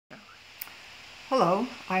Hello,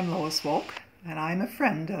 I'm Lois Wolk, and I'm a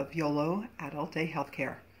friend of YOLO Adult Day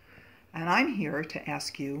Healthcare. And I'm here to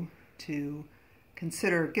ask you to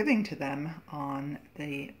consider giving to them on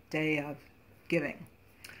the day of giving.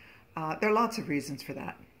 There are lots of reasons for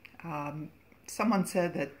that. Someone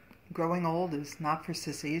said that growing old is not for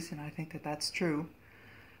sissies, and I think that that's true.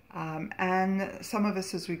 And some of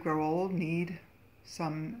us as we grow old need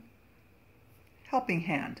some helping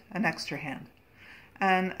hand, an extra hand.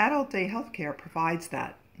 And Adult Day Healthcare provides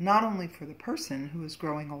that, not only for the person who is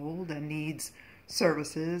growing old and needs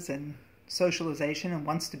services and socialization and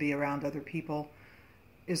wants to be around other people,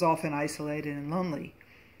 is often isolated and lonely,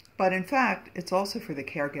 but in fact, it's also for the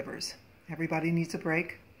caregivers. Everybody needs a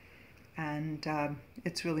break, and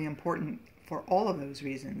it's really important for all of those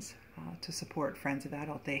reasons to support Friends of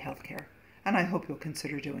Adult Day Healthcare. And I hope you'll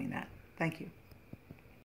consider doing that. Thank you.